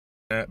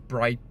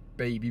bright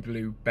baby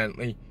blue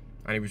Bentley,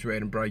 and he was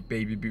wearing bright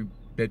baby blue.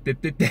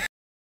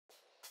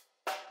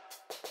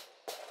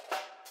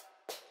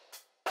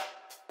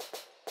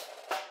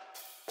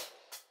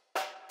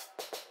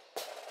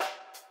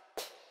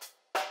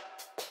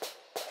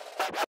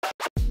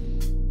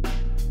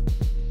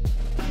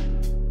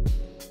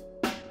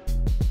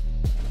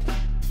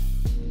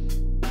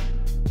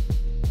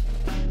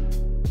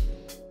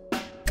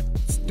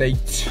 Day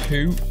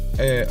 2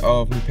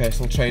 of my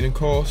personal training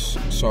course,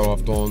 so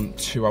I've done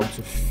 2 out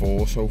of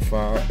 4 so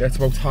far. It's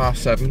about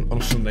 7:30 on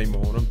a Sunday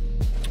morning.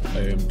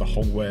 The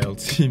whole world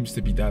seems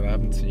to be dead, I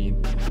haven't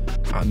seen.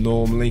 And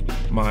normally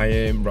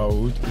my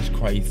road is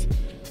quite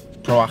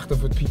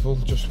proactive with people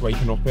just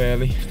waking up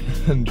early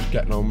and just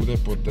getting on with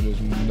it, but there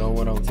is no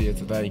one out here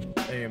today.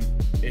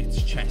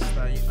 It's chest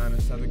day, and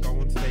instead of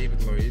going to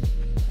David Lloyd,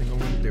 I think I'm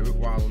going to do it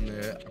while I'm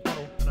there. I got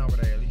up an hour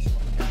early so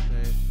I can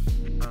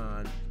get there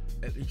and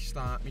at least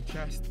start my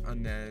chest,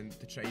 and then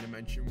the trainer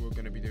mentioned we're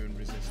going to be doing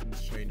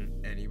resistance training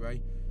anyway,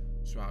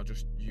 so I'll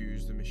just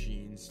use the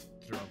machines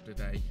throughout the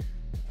day.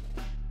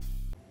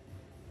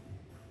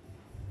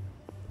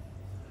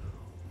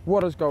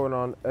 What is going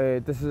on?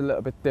 This is a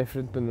little bit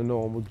different than the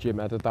normal gym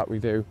edit that we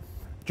do,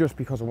 just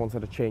because I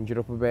wanted to change it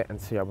up a bit and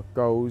see how it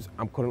goes.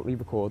 I'm currently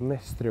recording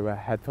this through a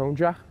headphone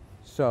jack,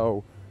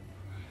 so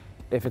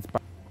if it's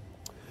bad.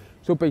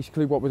 So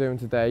basically what we're doing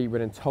today,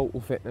 we're in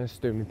Total Fitness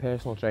doing my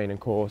personal training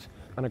course,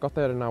 and I got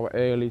there an hour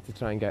early to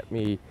try and get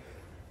me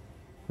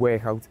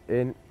workout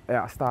in.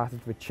 I started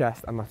with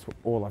chest, and that's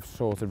all I've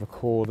sort of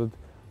recorded,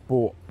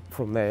 but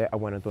from there I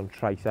went and done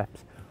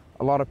triceps.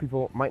 A lot of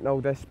people might know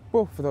this,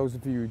 but for those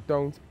of you who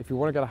don't, if you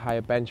want to get a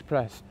higher bench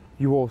press,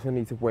 you also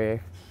need to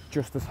work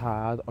just as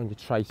hard on your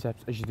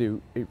triceps as you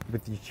do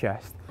with your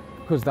chest,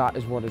 because that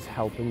is what is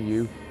helping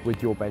you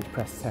with your bench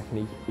press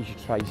technique, is your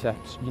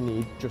triceps. You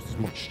need just as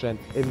much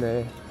strength in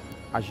there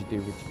as you do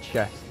with your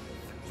chest.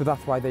 So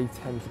that's why they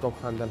tend to go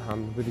hand in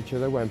hand with each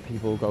other. When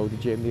people go to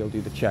the gym, they'll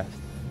do the chest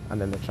and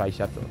then the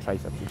triceps, or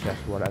triceps and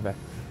chest, whatever.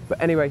 But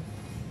anyway,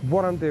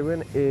 what I'm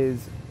doing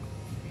is,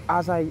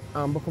 as I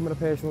am becoming a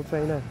personal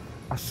trainer,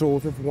 I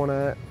sort of want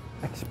to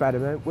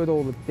experiment with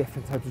all the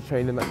different types of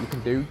training that you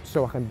can do,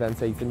 so I can then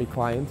say to my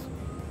clients,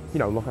 you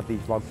know, look at these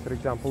vlogs for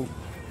example,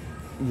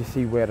 you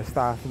see where I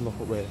started and look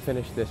at where I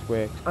finished, this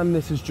works, and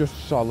this is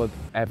just solid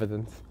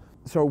evidence.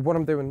 So what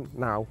I'm doing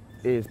now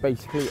is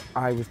basically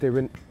I was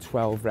doing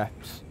 12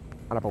 reps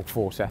and about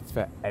 4 sets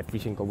for every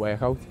single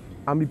workout,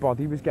 and my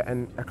body was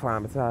getting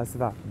acclimatized to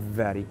that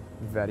very,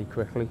 very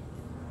quickly.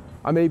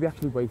 I maybe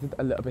actually waited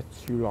a little bit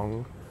too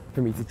long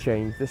for me to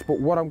change this, but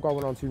what I'm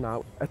going on to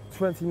now, a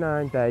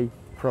 29-day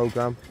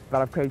program that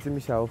I've created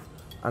myself,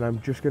 and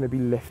I'm just going to be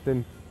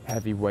lifting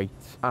heavy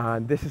weights,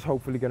 and this is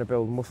hopefully going to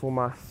build muscle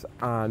mass.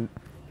 And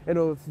in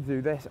order to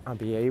do this and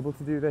be able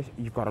to do this,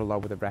 you've got to lower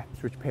the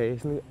reps, which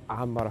personally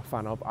I'm not a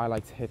fan of. I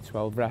like to hit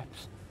 12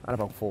 reps and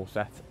about 4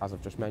 sets, as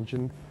I've just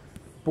mentioned,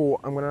 but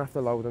I'm going to have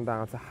to lower them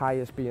down to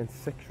highest being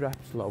 6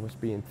 reps,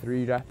 lowest being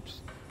 3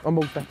 reps on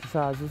most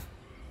exercises.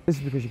 This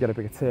is because you get a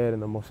bigger tear in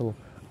the muscle,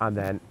 and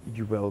then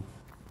you will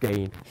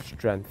gain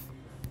strength.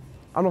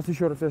 I'm not too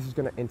sure if this is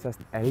going to interest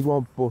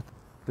anyone, but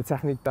the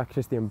technique that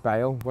Christian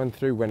Bale went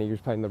through when he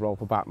was playing the role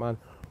for Batman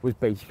was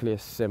basically a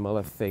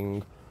similar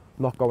thing,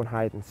 not going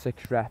higher than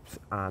 6 reps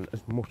and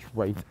as much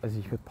weight as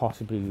he could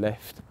possibly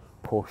lift,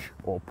 push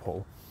or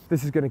pull.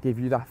 This is going to give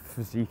you that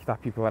physique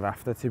that people are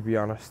after, to be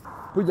honest.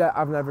 But yeah,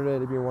 I've never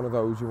really been one of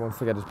those who wants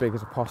to get as big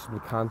as I possibly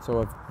can,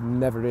 so I've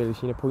never really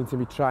seen a point in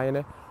me trying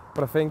it.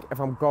 But I think if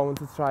I'm going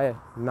to try it,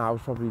 now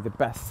is probably the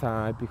best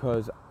time,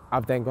 because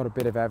I've then got a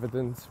bit of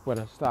evidence when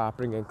I start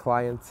bringing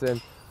clients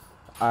in,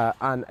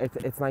 and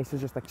it's nice to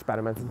just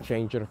experiment and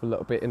change it up a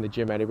little bit in the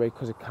gym anyway,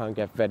 because it can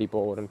get very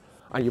boring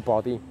and your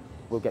body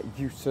will get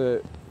used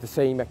to the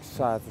same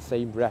exercise, the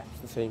same reps,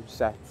 the same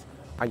sets,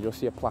 and you'll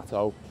see a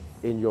plateau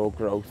in your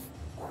growth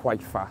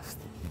quite fast.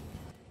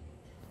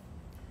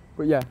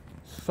 But yeah,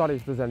 sorry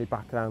if there's any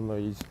background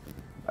noise.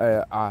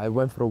 I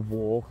went for a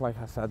walk,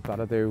 like I said that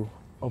I do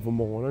of a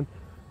morning,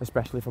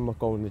 especially if I'm not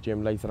going to the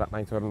gym later at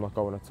night or I'm not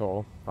going at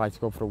all. I like to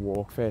go for a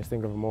walk first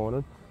thing of the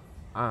morning.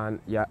 And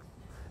yeah,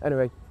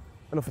 anyway,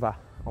 enough of that,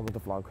 on with the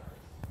vlog.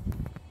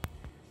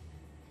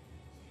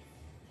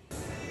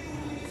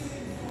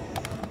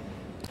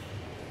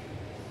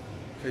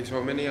 Okay, so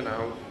I'm in here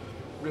now,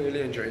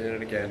 really enjoying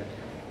it again,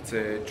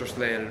 to just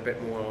learn a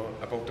bit more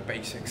about the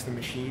basics, the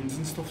machines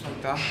and stuff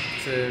like that.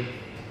 To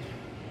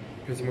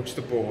pretty much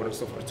the board and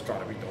stuff that's got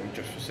to be done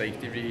just for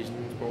safety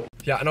reasons. But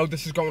yeah, I know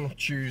this is going on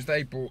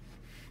Tuesday, but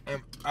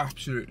I'm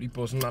absolutely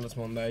buzzing that it's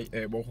Monday.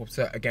 Woke up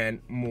to,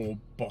 again, more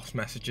boss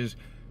messages.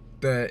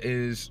 There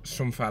is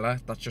some fella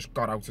that just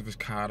got out of his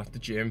car at the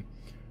gym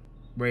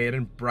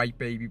wearing bright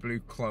baby blue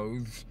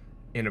clothes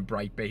in a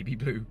bright baby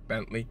blue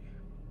Bentley.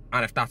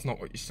 And if that's not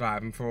what you're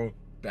striving for,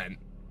 then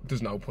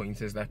there's no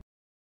point, is there?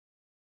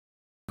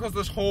 Because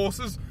there's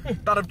horses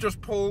that have just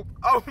pulled.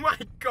 Oh my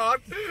God,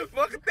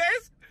 look at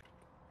this.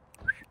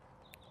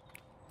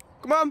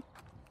 Come on,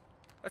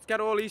 let's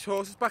get all these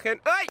horses back in.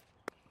 Hey!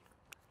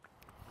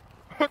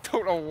 I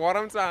don't know what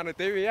I'm trying to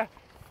do here.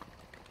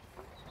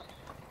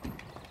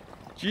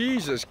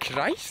 Jesus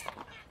Christ.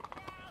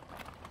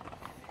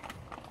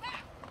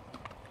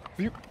 Have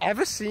you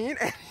ever seen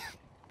any of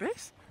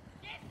this?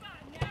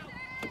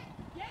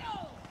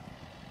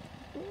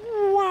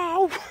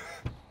 Wow.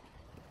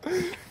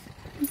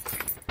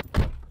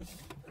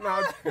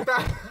 No,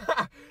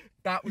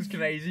 that was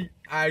crazy.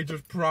 I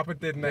just proper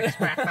didn't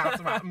expect that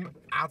to happen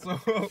at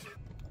all.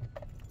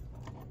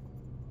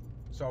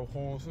 So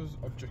horses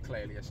have just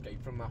clearly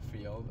escaped from that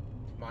field.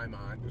 My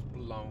mind was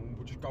blown.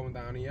 We're just going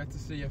down here to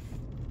see if...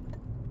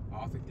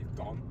 Oh, I think they've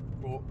gone.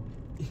 But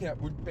yeah,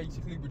 we're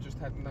just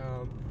heading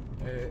down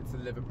to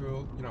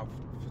Liverpool. You know,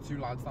 for two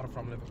lads that are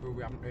from Liverpool,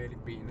 we haven't really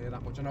been there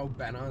that much. I know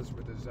Ben has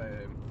with his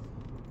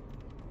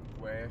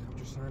work. I'm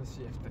just trying to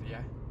see if they're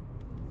here.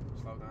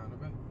 Slow down a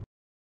bit.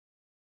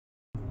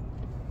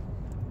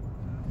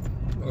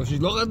 Oh, she's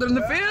looking, they're in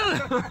the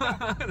field!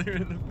 They're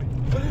in the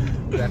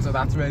field. Yeah, so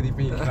that's where they've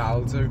been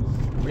corralled to.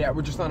 But yeah,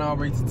 we're just on our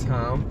way to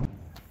town.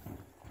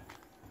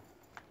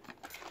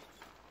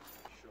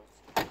 So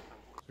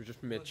we're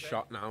just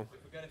mid-shot now.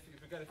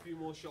 If we get a few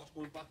more shots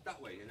going back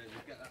that way, and then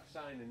we get that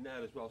sign in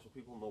there as well, so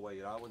people know where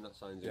you are when that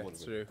sign's in. Yeah,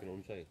 True. true. You know what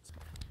I'm saying?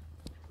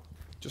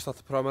 Just at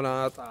the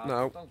promenade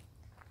now.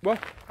 What?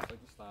 Like the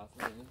start,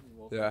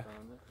 yeah.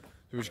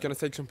 So we're just going to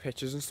take some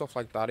pictures and stuff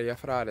like that here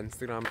for our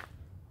Instagram.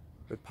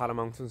 With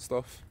Paramount and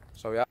stuff.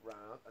 So yeah.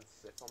 Round and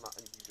sit on that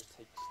and you just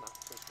take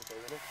snaps as we're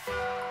doing it.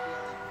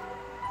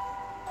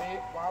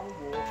 While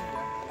we're walking,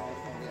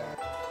 yeah.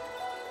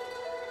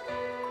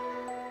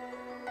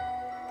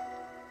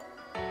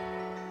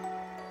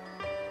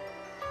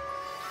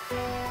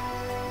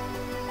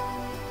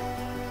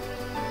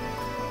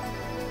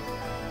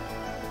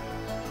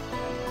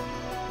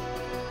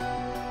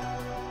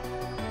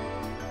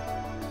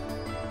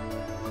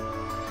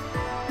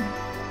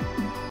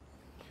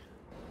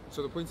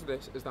 So the point of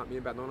this is that me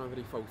and Ben don't have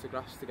any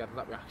photographs together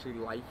that we actually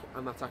like,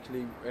 and that's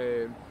actually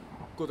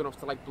good enough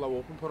to like blow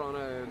up and put on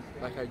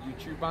like a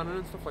YouTube banner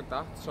and stuff like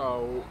that.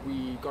 So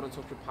we got in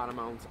touch with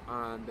Paramount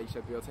and they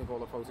said we'll take all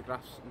the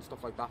photographs and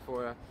stuff like that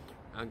for you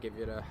and give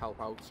you the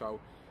help out. So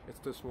it's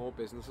the small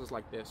businesses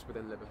like this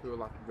within Liverpool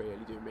that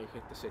really do make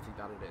it the city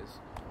that it is.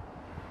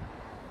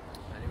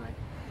 Anyway,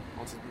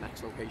 on to the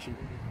next location.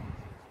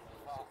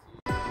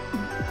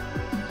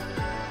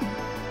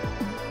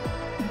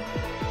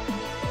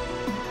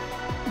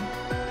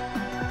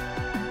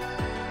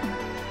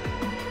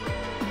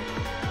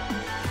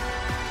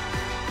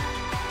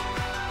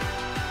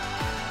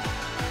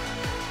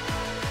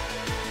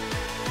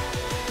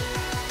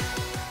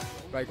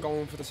 Right,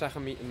 going for the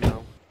second meeting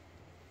now.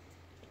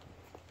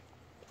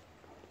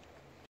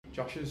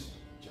 Josh's,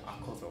 I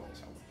can't tell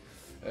myself.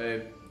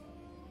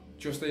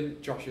 Just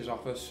in Josh's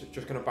office,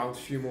 just gonna bounce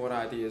a few more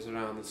ideas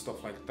around and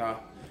stuff like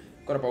that.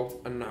 Got about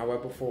an hour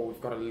before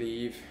we've got to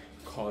leave,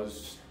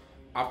 because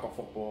I've got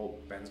football,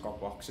 Ben's got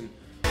boxing.